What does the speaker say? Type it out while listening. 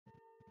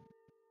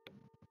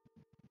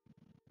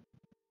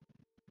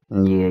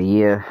Yeah,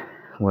 yeah.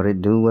 What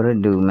it do,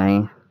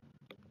 man?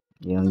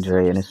 Will Young the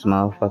Dre and soldiers this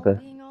smoke them all motherfucker.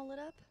 being all lit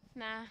up?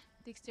 Nah,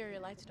 the exterior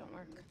lights don't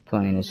work.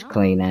 Plain as No,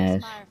 clean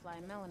Miss ass. Firefly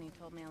and Melanie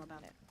told me all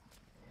about it.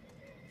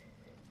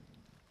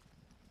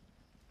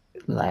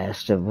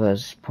 Last of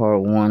Us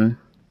Part 1.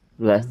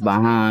 Left This looks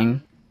Behind.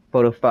 fancy.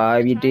 For the Want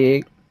 5, to you try it?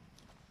 dig?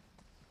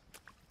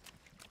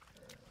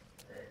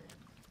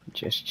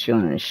 Just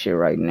chilling and shit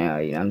right now,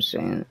 you know what I'm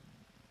saying?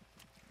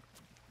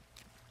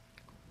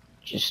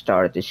 Just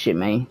started this shit,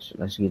 man. So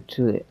let's get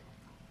to it.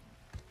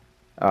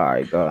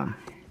 Alright, go.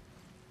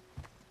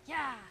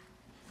 Yeah.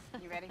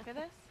 You ready for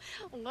this?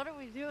 What are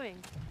we doing?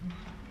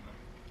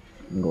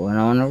 Going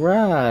on a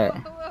ride.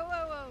 Whoa, whoa,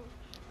 whoa,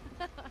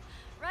 whoa.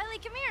 Riley,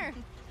 come here.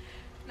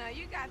 No,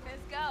 you got this.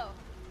 Go.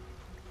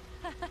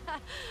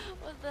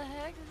 What the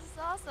heck? This is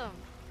awesome.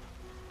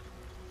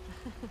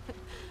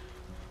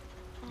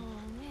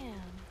 Oh,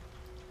 man.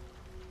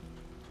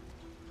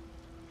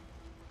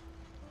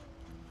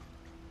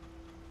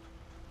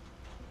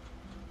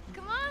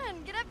 Come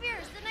on, get up here.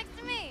 Sit next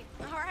to me.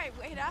 All right,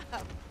 wait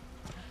up.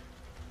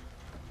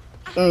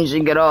 As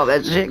you get off,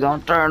 that shit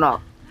gonna turn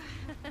off.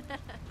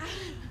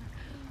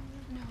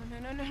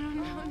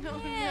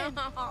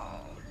 No.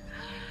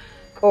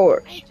 Of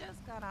course. I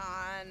just got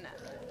on.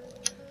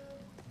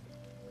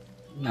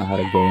 You know how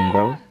the game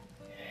goes.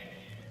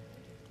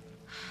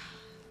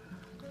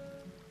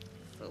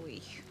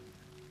 Phooey.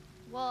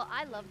 Well,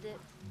 I loved it.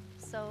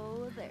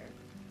 So there.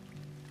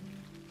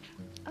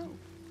 Oh.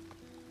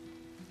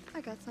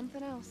 I got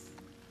something else.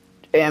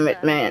 Damn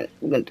it, man.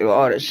 We went through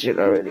all this shit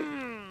already.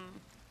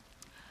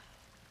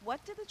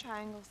 What did the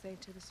triangle say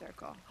to the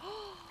circle?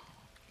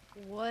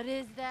 What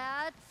is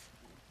that?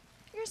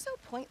 You're so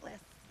pointless.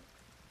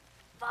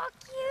 Fuck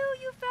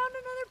you! You found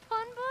another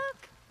pun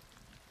book?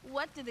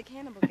 What did the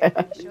cannibal get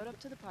when he showed up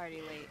to the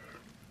party late?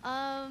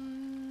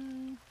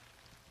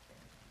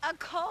 A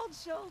cold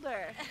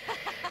shoulder.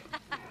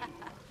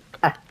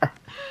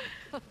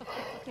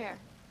 Here.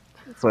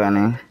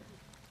 Funny.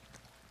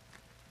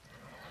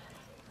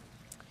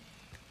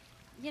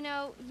 You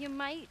know, you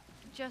might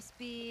just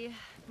be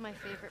my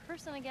favorite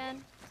person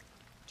again.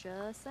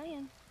 Just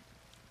saying.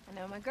 I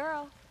know my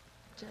girl.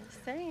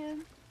 Just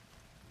saying.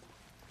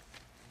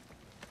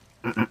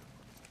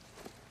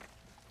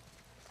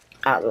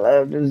 I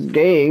love this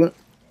game.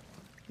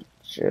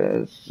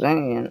 Just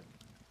saying.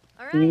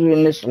 All right.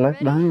 Even this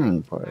left ready?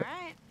 behind part. All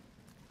right.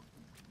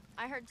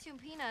 I heard two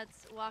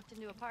peanuts walked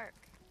into a park.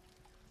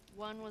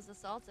 One was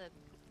assaulted.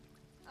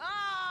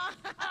 Oh!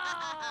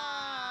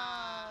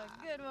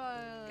 Good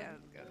one.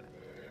 Good.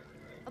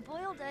 A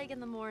boiled egg in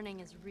the morning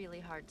is really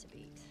hard to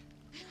beat.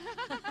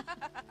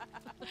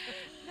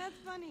 That's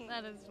funny.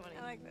 That is funny.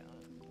 I like that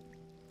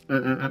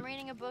one. I'm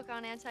reading a book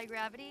on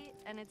anti-gravity,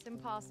 and it's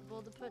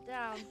impossible to put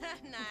down.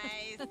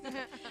 Nice.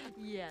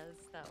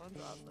 Yes, that one's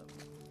awesome.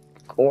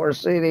 Of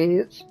course it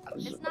is.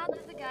 It's not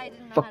that the guy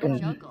didn't know how to Fucking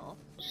juggle.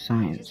 He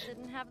science. just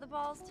didn't have the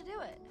balls to do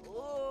it.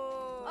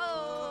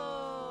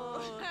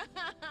 Oh.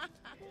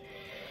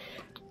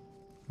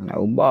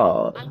 No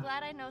balls. I'm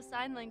glad I know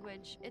sign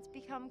language. It's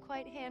become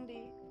quite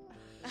handy.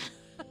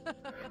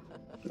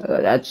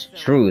 That's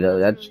true though.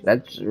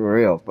 That's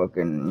real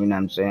fucking. You know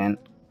what I'm saying?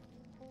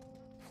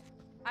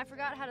 I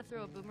forgot how to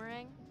throw a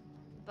boomerang,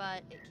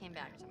 but it came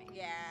back to me.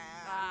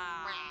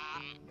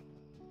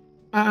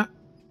 Yeah.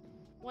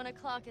 When a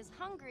clock is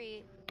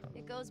hungry,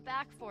 it goes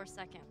back 4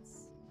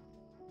 seconds.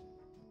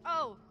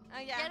 Oh,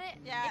 Yeah. get it?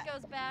 Yeah. It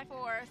goes back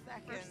 4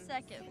 seconds. 4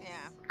 seconds.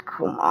 Yeah.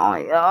 Come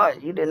on, y'all.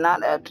 You did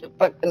not have to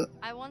fucking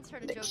I once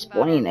heard a joke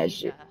explain about that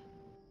shit. amnesia,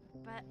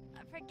 but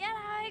I forget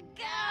how it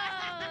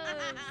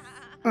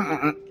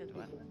goes. Good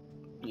one.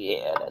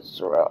 Yeah, that's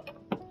rough.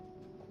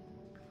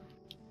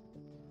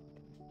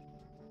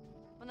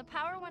 When the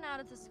power went out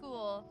at the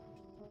school,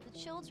 the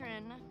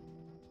children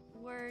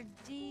were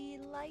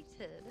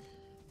delighted.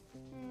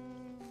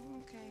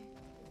 Okay.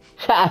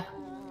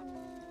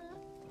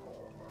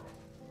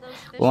 Those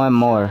fish One were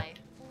more. shy.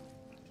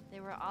 They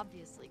were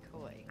obviously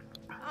coy.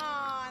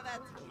 Oh, that's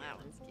cute. That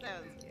one's cute.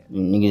 That was cute.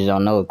 You niggas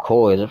don't know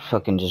koi. They're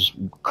fucking just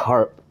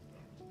carp.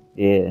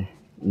 Yeah.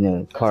 You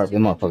know, carp.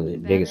 Them motherfuckers are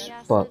big as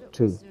Battery fuck acid will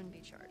too. soon be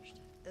charged.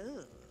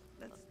 Ugh.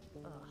 That's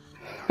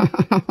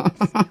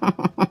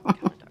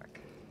Kinda dark.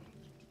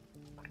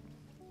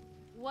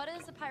 What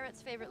is a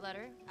pirate's favorite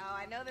letter? Oh,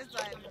 I know this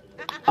one.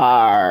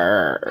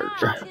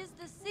 Arrgh. Tis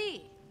the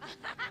sea.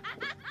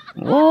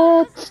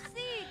 What? It's the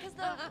sea, because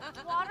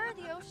the water,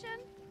 the ocean.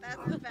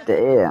 That's the best.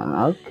 Damn.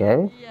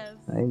 Okay. Yes.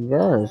 I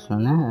guess.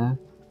 Nah.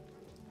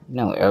 You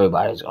know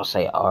everybody's gonna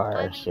say R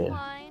I'm shit.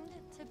 inclined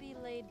to be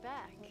laid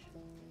back.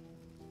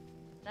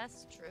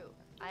 That's true.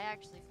 I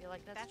actually feel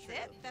like that's true.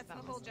 That's it? That's the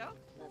about whole myself. joke?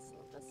 That's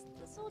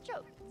the whole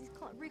joke. He's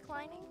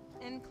reclining.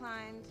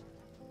 Inclined.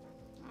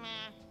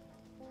 Meh.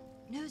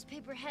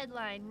 Newspaper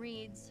headline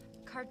reads,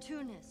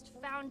 "Cartoonist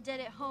found dead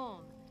at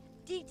home.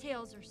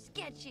 Details are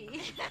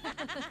sketchy."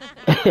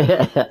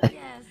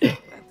 Yes.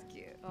 That's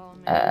cute. Oh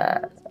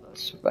man, this book.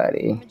 It's The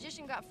funny.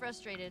 magician got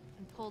frustrated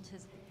and pulled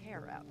his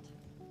hair out.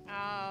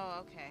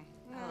 Oh, okay.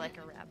 Like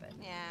a rabbit.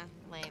 Yeah.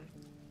 Lame.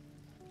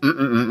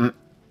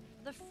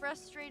 The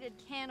frustrated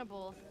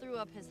cannibal threw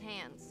up his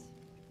hands.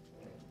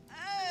 Oh,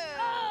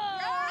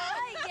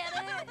 I get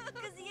it!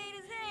 Because he ate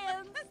his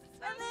hands,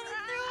 and then he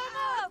threw them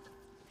up!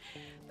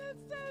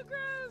 that's so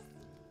gross.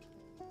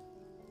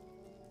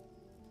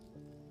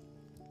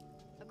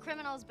 A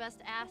criminal's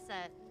best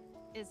asset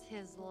is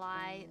his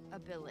lie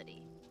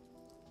ability.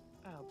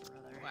 Oh,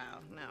 brother. Wow,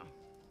 no.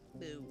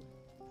 Boo.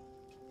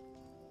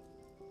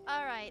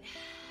 All right,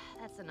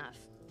 that's enough.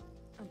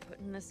 I'm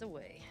putting this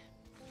away.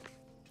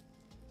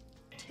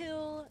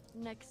 Till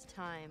next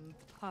time,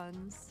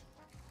 puns.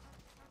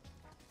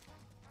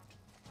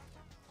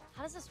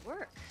 How does this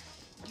work?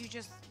 You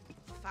just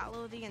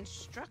follow the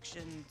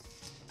instructions,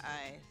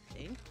 I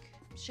think.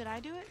 Should I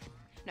do it?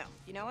 No,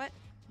 you know what?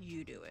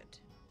 You do it.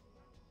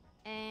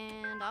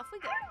 And off we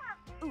go.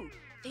 Ooh,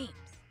 themes.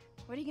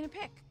 What are you gonna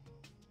pick?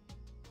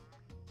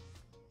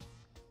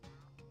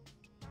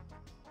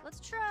 Let's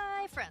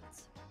try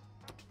friends.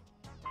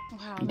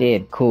 Wow.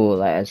 Did cool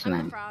last I'm the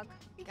night. frog.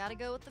 Gotta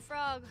go with the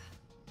frog.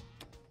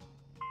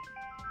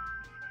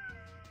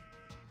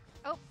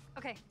 Oh,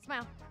 okay,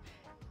 smile.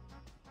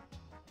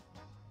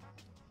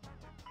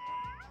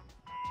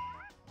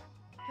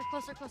 Here,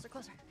 closer, closer,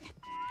 closer.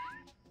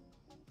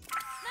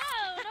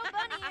 No, no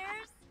bunny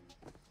ears.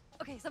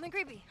 Okay, something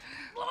creepy.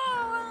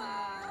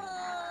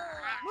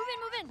 Move in,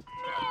 move in.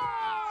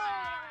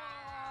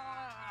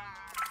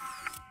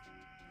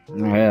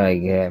 Really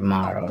good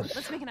models.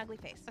 Let's make an ugly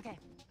face. Okay.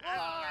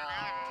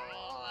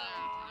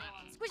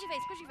 Squishy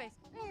face, squishy face.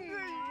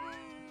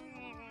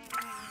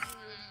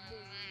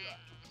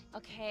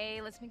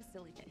 Okay, let's make a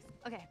silly face.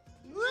 Okay.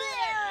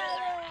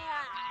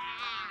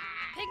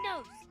 Pig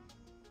nose.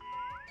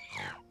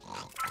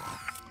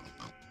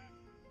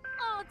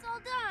 Oh, it's all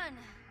done.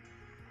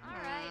 All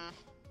right.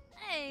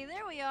 Hey,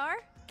 there we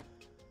are.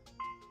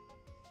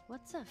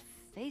 What's a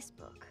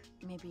Facebook?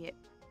 Maybe it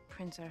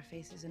prints our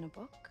faces in a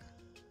book?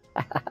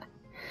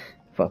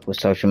 Fuck with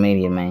social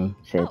media, man.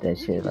 Said Oh, that we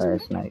shit can use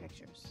last profile night.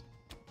 pictures.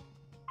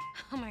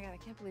 Oh my god, I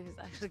can't believe it's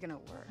actually gonna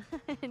work.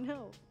 I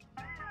know.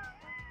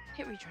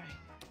 Hit retry.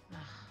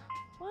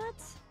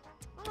 What?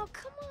 Oh,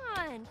 come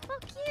on.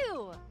 Fuck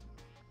you.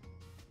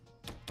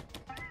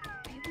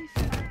 Maybe if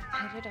I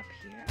put it up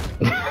here.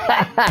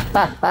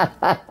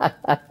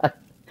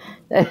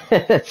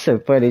 That's some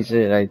funny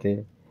shit right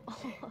there.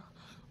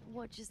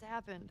 What just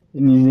happened?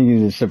 And these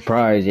niggas are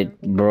surprised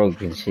it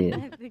broke and shit.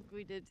 I think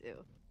we did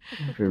too.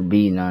 For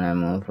beating on that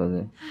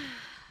motherfucker.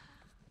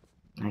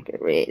 Like a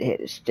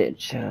red-headed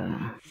stitch.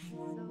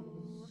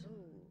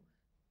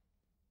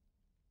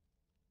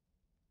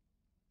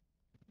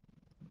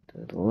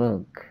 The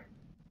look.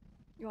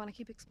 You want to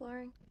keep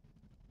exploring?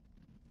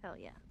 Hell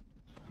yeah.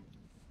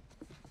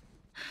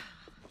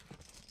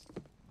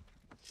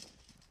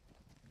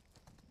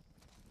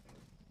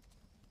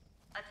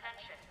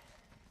 Attention.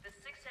 The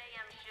 6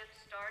 a.m. shift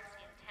starts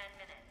in 10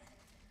 minutes.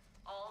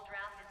 All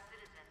drafted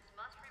citizens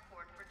must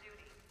report for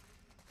duty.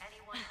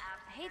 Anyone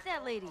absent I hate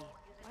that lady.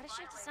 Why does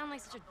she have to sound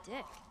like such a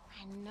dick?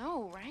 I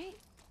know, right?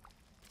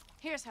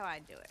 Here's how I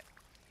do it.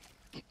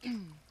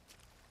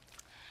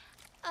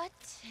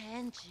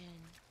 Attention.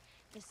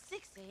 The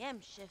 6 a.m.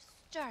 shift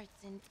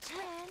starts in 10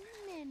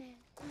 minutes.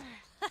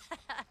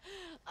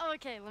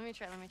 Okay, let me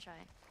try.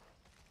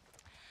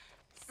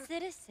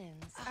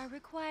 Citizens are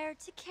required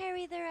to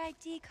carry their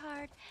ID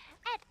card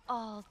at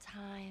all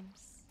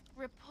times.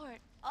 Report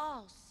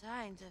all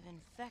signs of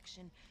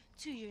infection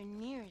to your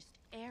nearest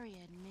area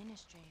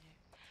administrator.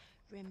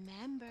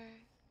 Remember,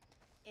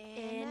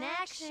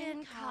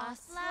 Inaction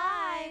costs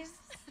lives.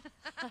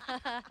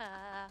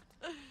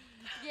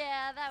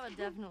 Yeah, that would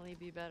definitely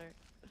be better.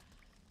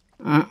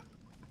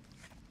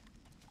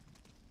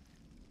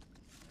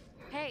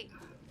 Hey,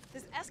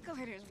 this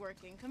escalator is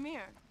working. Come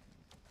here.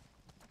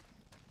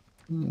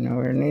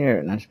 Nowhere near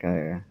it. Let's go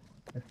here.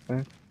 The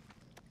fuck?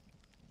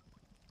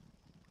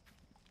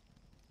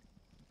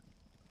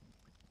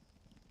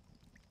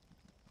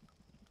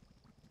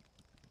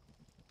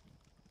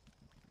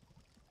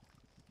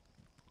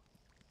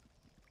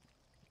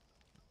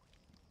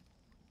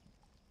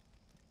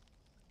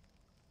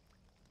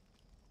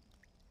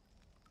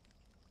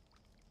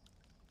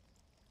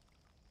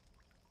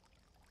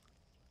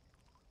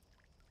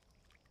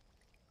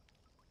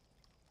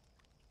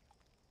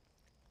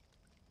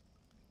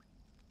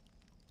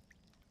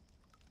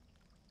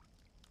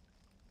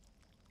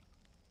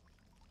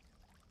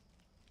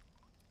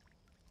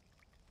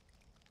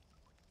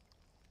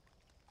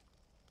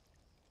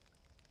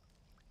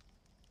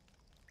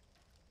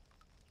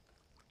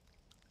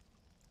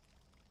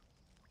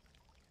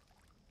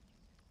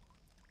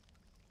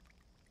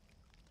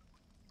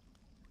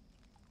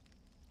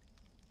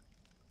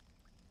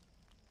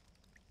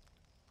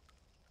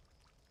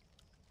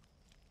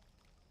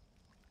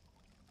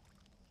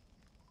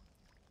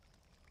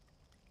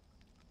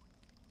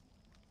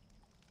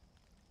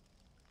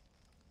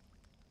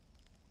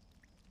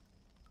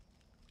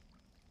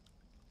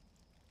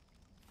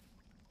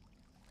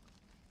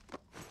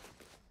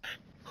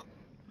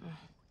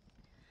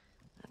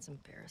 That's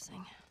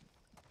embarrassing.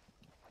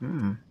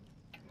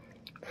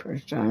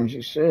 First time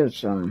she said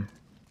something.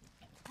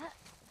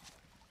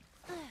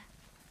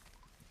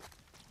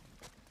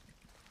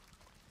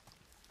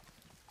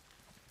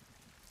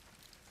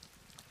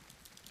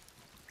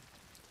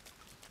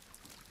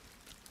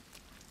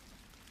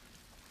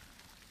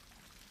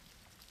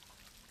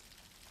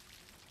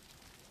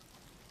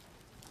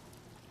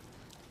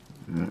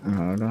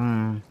 Hold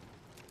on.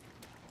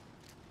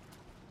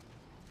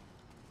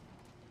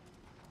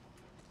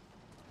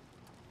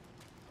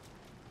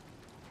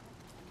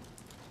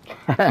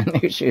 I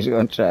knew she was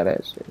gonna try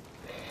that shit.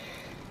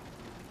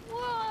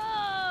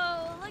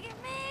 Whoa! Look at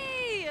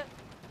me!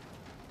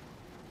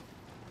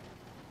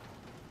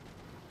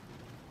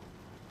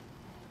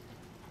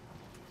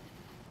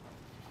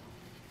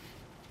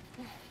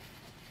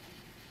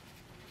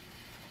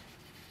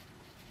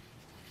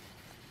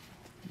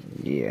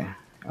 Yeah,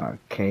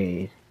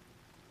 arcade.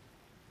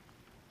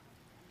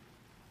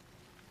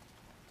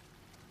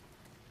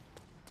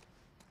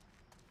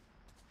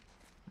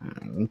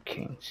 You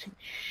can't see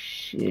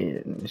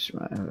shit in this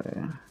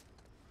motherfucker.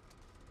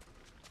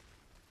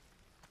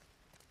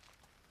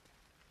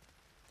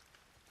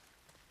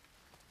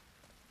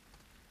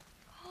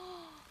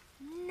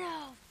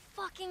 No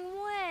fucking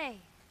way!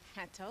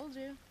 I told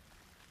you.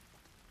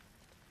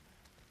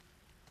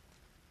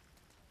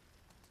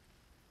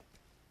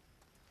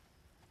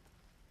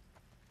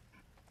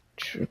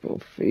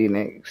 Triple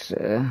Phoenix,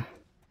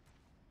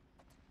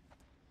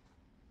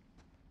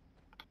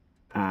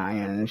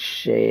 Iron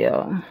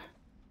Shell.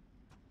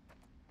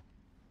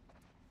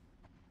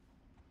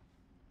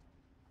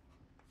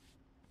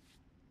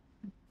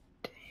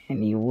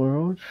 Danny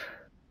World.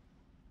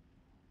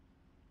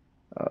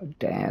 Oh,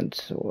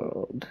 Dance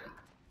World.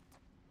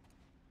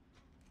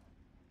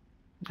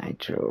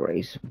 Nitro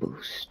Race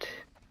Boost.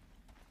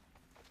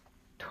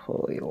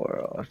 Toy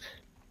World.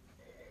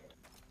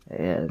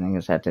 Yeah,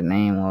 niggas have to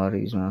name all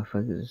these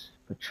motherfuckers.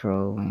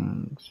 Patrol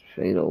Wings,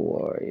 Fatal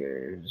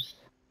Warriors.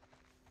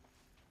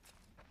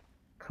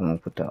 Come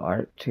up with the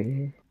art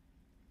too.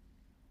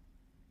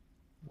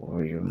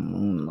 Warrior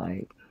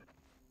Moonlight.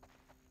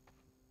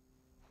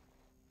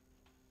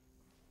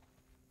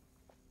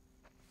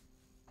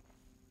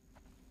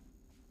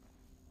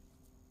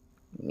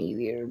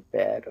 Meteor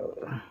Battle.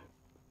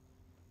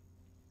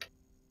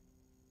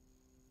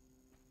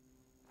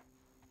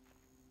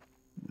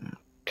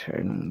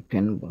 Turning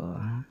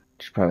Pinball.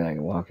 It's probably like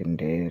Walking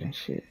Dead and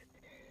shit.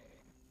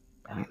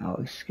 Dino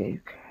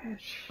Escape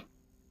Crash.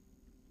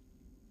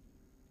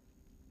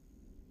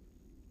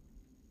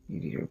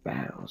 Meteor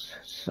Battles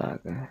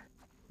Saga.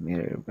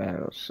 Meteor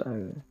Battles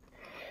Saga.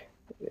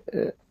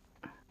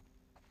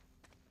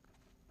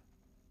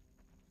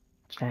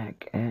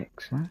 Jack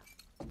X, huh?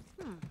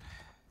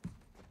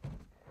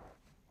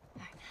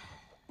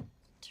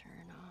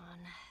 Turn on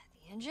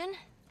the engine.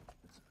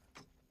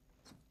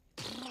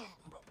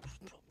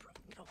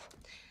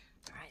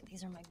 Alright,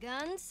 these are my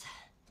guns.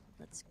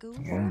 Let's go for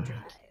a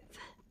drive.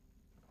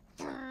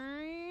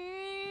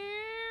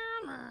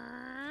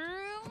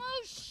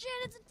 Oh shit,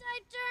 it's a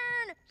tight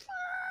turn!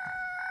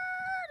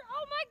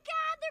 Oh my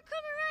god, they're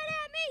coming right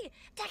at me!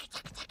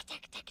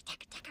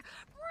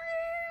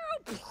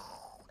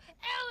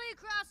 Ellie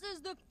crosses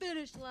the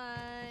finish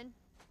line.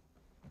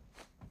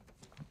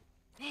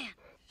 Man.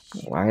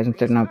 Why isn't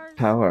there no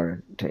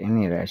power to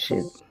any of that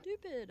shit?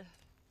 Stupid.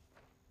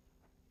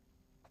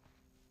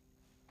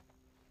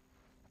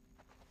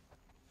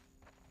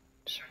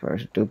 It's the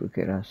first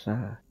duplicate I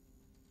saw.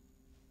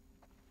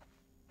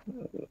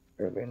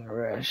 Urban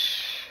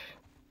Rush.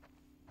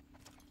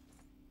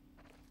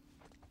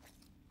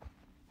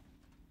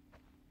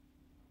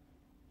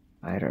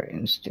 Fighter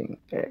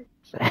Instinct X.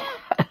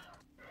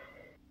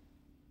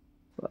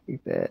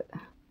 Like that.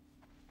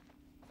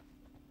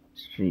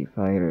 Street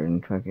Fighter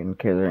and fucking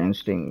Killer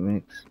Instinct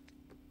mix.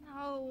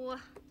 No,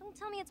 don't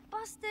tell me it's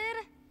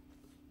busted.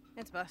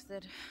 It's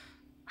busted.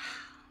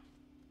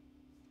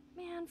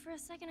 Man, for a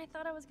second I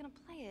thought I was gonna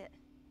play it.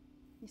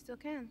 You still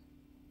can.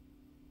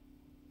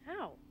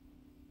 How? All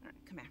right,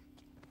 come here.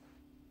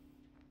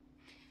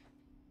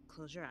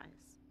 Close your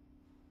eyes.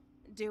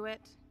 Do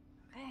it.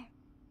 Okay.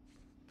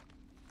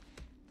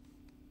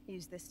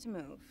 Use this to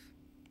move.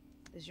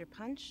 This is your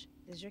punch,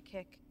 this is your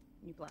kick,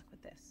 and you block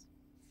with this.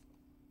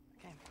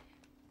 Okay.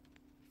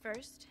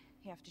 First,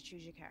 you have to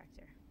choose your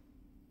character.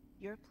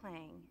 You're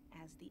playing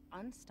as the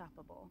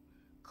unstoppable,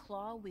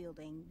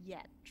 claw-wielding,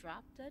 yet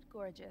drop-dead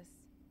gorgeous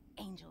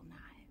Angel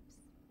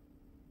Knives.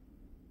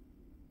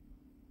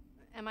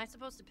 Am I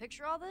supposed to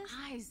picture all this?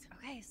 Eyes!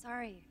 Okay,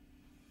 sorry.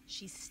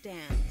 She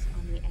stands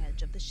on the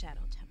edge of the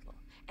Shadow Temple,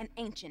 an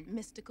ancient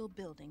mystical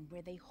building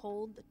where they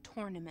hold the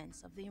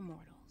tournaments of the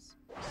immortals.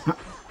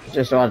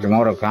 Just watch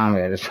Mortal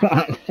Kombat this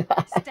one.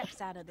 Steps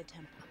out of the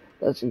temple.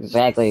 That's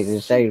exactly the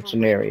same Super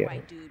scenario.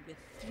 white dude with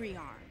 3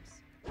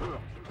 arms.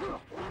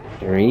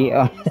 3?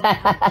 Oh.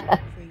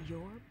 For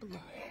your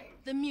blood.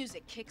 The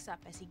music kicks up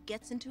as he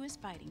gets into his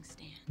fighting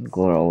stance.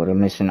 Goro with a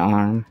missing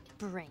arm.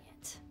 Bring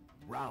it.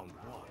 Round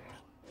 1.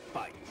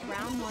 Fight.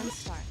 Round 1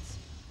 starts.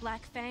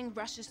 Black Fang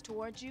rushes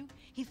towards you.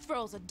 He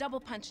throws a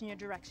double punch in your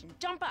direction.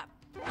 Jump up!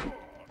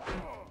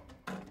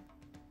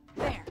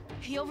 There,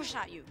 he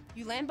overshot you.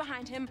 You land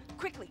behind him,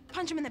 quickly,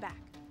 punch him in the back.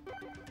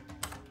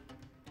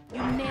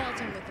 You nailed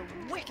him with a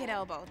wicked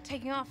elbow,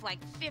 taking off like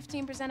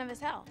 15% of his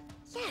health.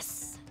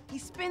 Yes! He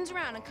spins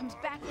around and comes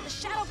back with a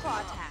Shadow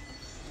Claw attack.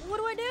 What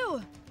do I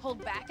do?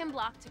 Hold back and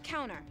block to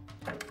counter.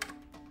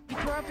 You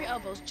throw up your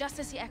elbows just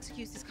as he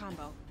executes his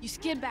combo. You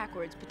skid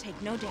backwards, but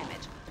take no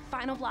damage. The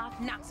final block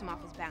knocks him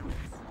off his balance.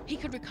 He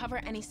could recover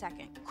any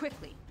second.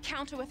 Quickly,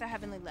 counter with a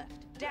heavenly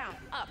lift. Down,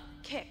 up,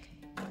 kick.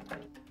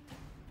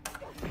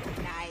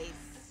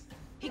 Nice.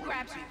 He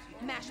grabs you,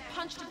 mash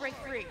punch to break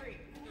free.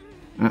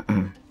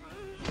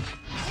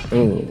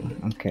 Ooh,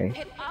 okay.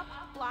 Hit up,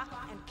 block,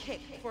 and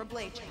kick for a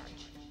blade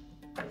charge.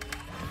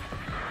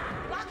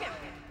 Block him.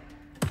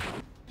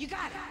 You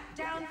got it.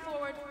 Down,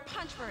 forward,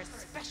 punch for his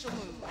special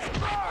move.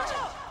 Watch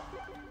out!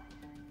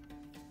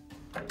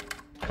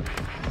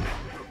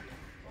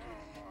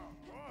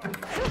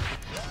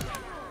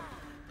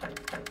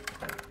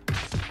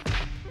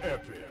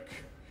 Epic.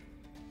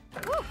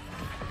 Woo!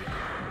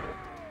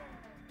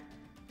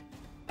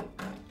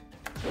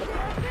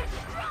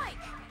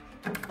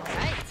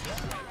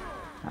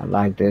 I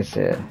like this.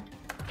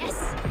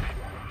 Yes!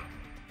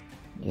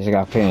 Just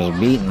got finished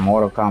beating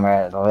Mortal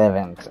Kombat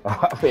 11. So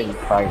I've been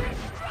fighting.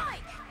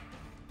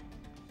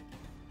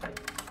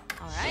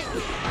 Alright.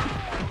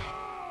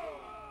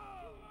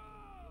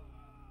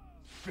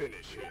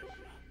 Finish him.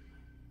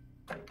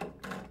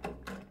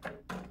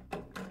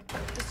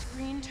 The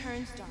screen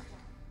turns dark.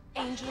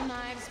 Angel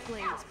Knives'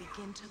 blades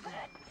begin to glow.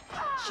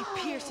 She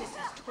pierces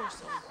his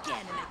torso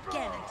again and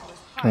again until his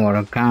heart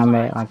Mortal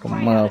Kombat like a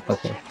flies right out of his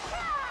motherfucker. chest.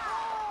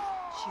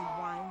 She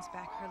winds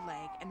back her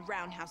leg and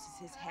roundhouses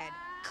his head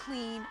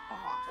clean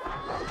off.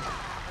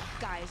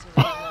 A geyser of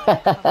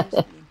blood covers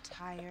the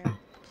entire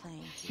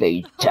playing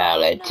field.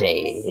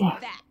 Fatality.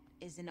 That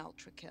is an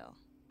ultra kill.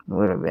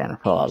 Would have been a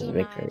flawless Angel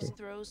victory. Knives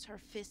throws her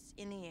fists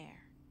in the air.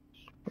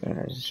 But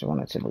I just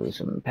wanted to lose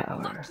some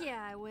power. Fuck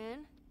yeah, I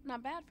win.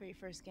 Not bad for your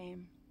first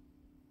game.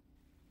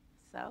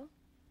 So?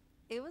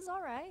 It was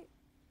alright.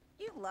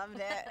 You loved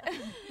it.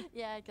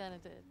 Yeah, I kinda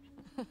did.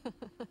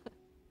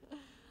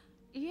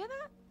 You hear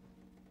that?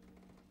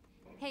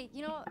 Hey,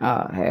 you know what?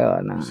 Oh, hell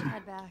We no. should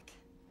head back.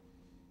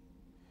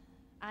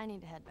 I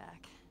need to head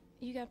back.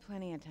 You got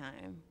plenty of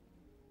time.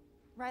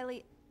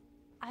 Riley,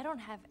 I don't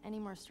have any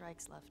more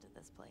strikes left at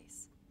this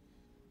place.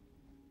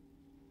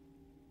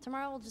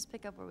 Tomorrow we'll just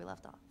pick up where we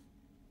left off.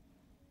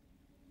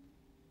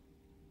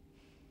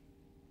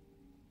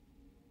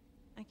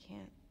 I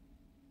can't.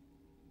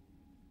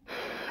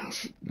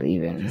 She's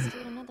leaving. Let's do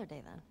it another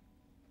day then.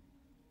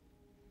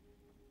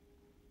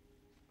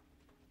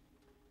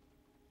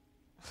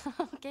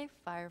 Okay,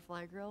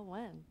 Firefly Girl,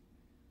 when?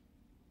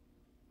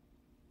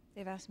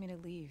 They've asked me to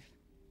leave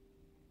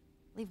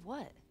Leave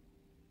what?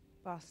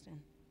 Boston.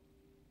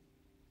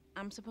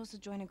 I'm supposed to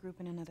join a group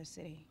in another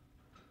city.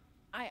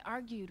 I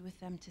argued with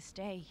them to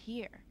stay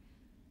here.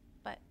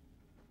 But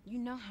you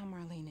know how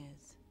Marlene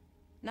is.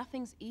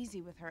 Nothing's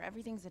easy with her.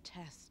 Everything's a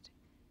test.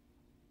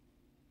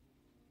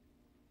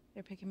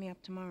 They're picking me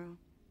up tomorrow.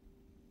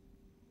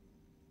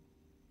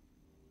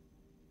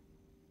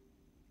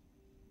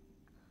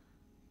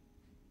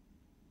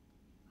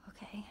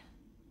 Okay.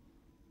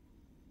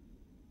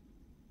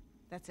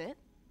 That's it?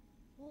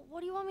 Well,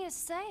 what do you want me to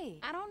say?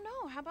 I don't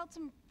know. How about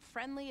some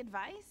friendly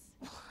advice?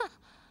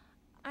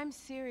 I'm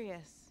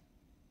serious.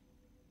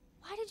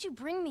 Why did you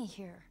bring me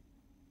here?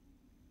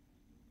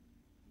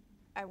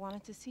 I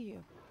wanted to see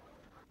you.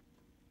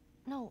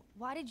 No,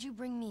 why did you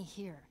bring me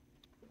here?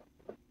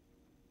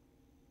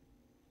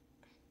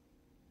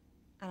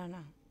 I don't know.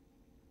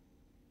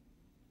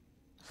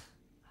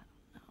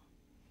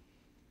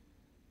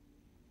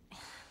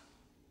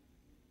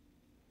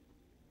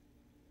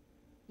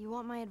 You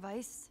want my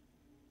advice?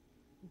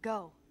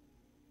 Go.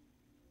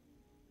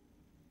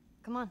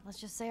 Come on, let's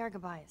just say our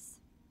goodbyes.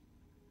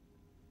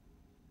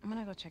 I'm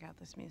gonna go check out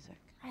this music.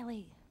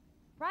 Riley.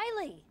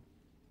 Riley!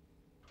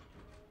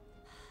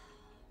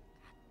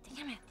 God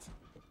damn it.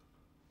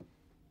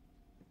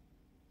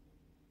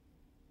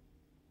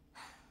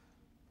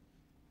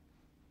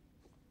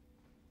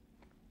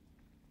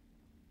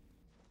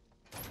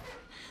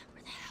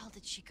 Where the hell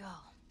did she go?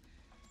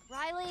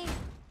 Riley!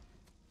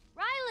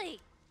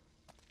 Riley!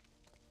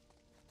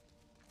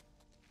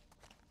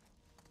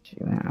 She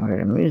went out where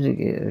the music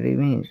is. What do you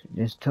mean? She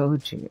just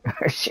told you.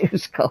 She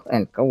was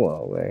calling. Go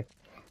away.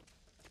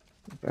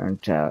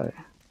 Burnt out.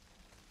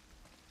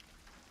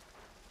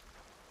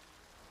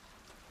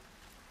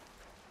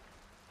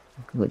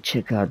 Go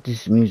check out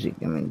this music.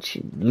 I mean,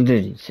 she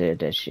literally said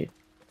that shit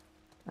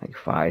like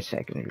 5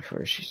 seconds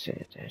before she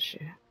said that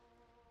shit.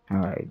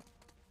 Alright.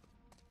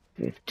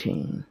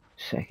 15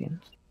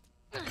 seconds.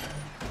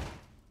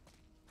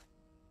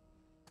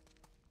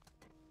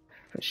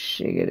 For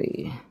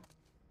shiggity.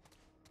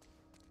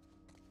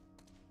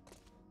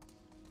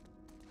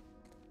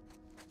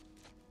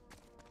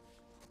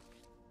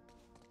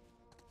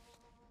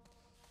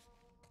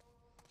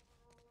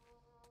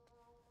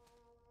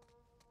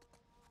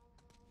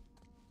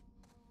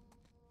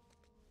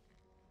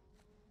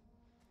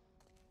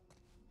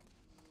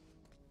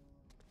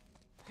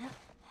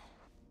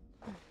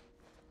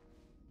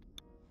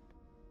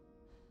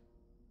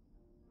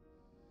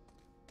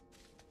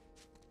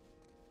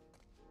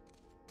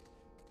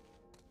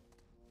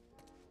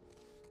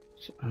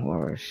 Some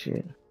horror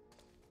shit.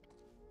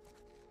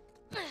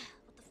 What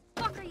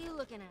the fuck are you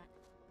looking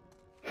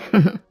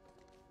at?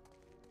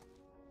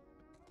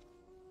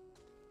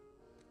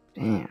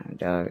 Damn,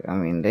 dog. I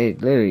mean, they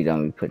literally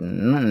don't be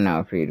putting nothing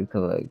out for you to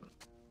collect.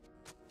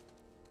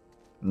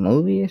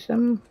 Movie or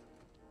something?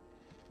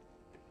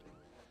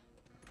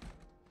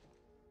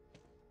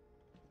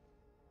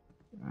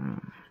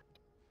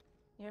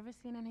 You ever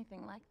seen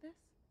anything like this?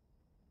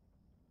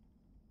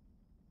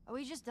 Are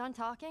we just done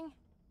talking?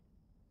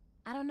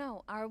 I don't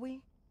know, are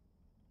we?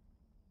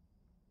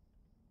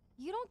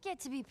 You don't get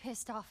to be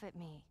pissed off at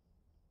me.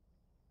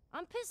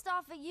 I'm pissed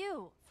off at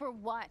you. For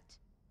what?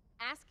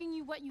 Asking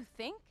you what you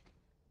think?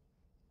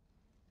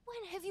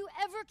 When have you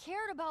ever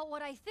cared about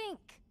what I think?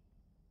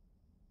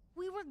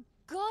 We were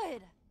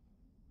good.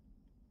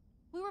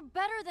 We were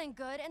better than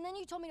good, and then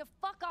you told me to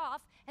fuck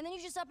off, and then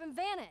you just up and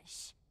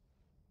vanish.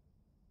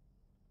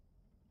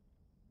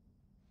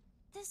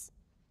 This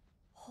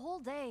whole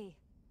day...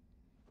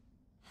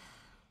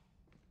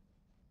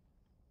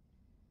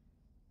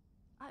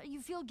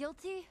 you feel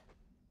guilty?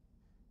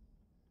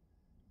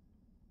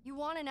 You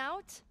want an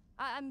out?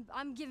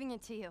 I'm giving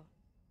it to you.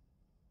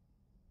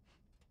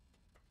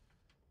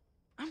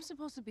 I'm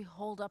supposed to be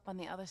holed up on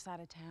the other side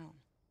of town.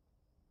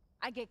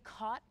 I get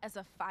caught as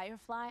a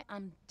Firefly,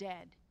 I'm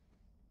dead.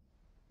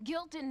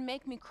 Guilt didn't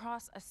make me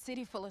cross a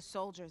city full of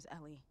soldiers,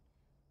 Ellie.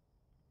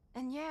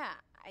 And yeah,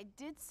 I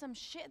did some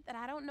shit that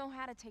I don't know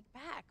how to take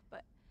back,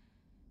 but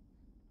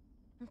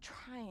I'm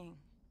trying.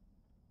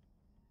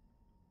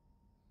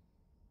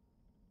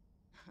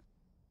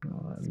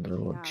 Oh,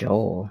 little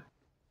Joel.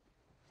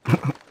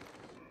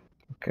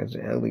 Because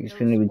Ellie's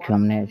Those finna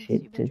become that watermelons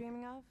shit you've been too.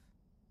 dreaming of?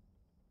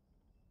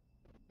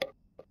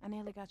 I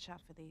nearly got shot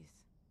for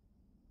these.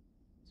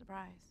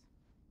 Surprise.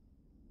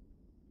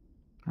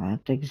 I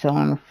think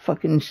someone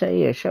fucking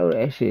say or show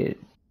that shit.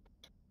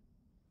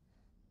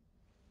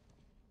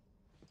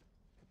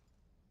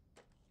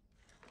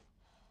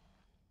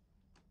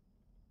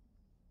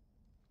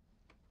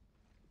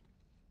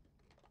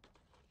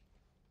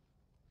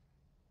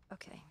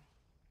 Okay.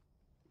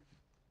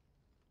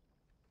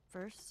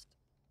 First,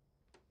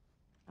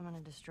 I'm gonna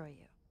destroy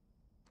you.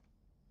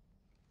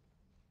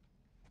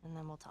 And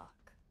then we'll talk.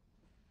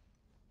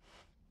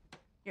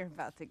 You're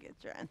about to get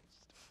drenched.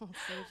 Let's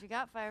see what you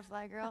got,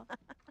 Firefly girl.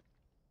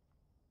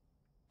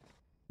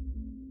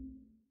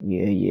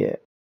 Yeah.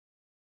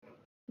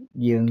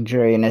 You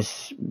enjoying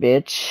this,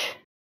 bitch?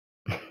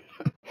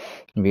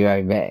 Be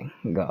right back.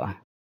 Go.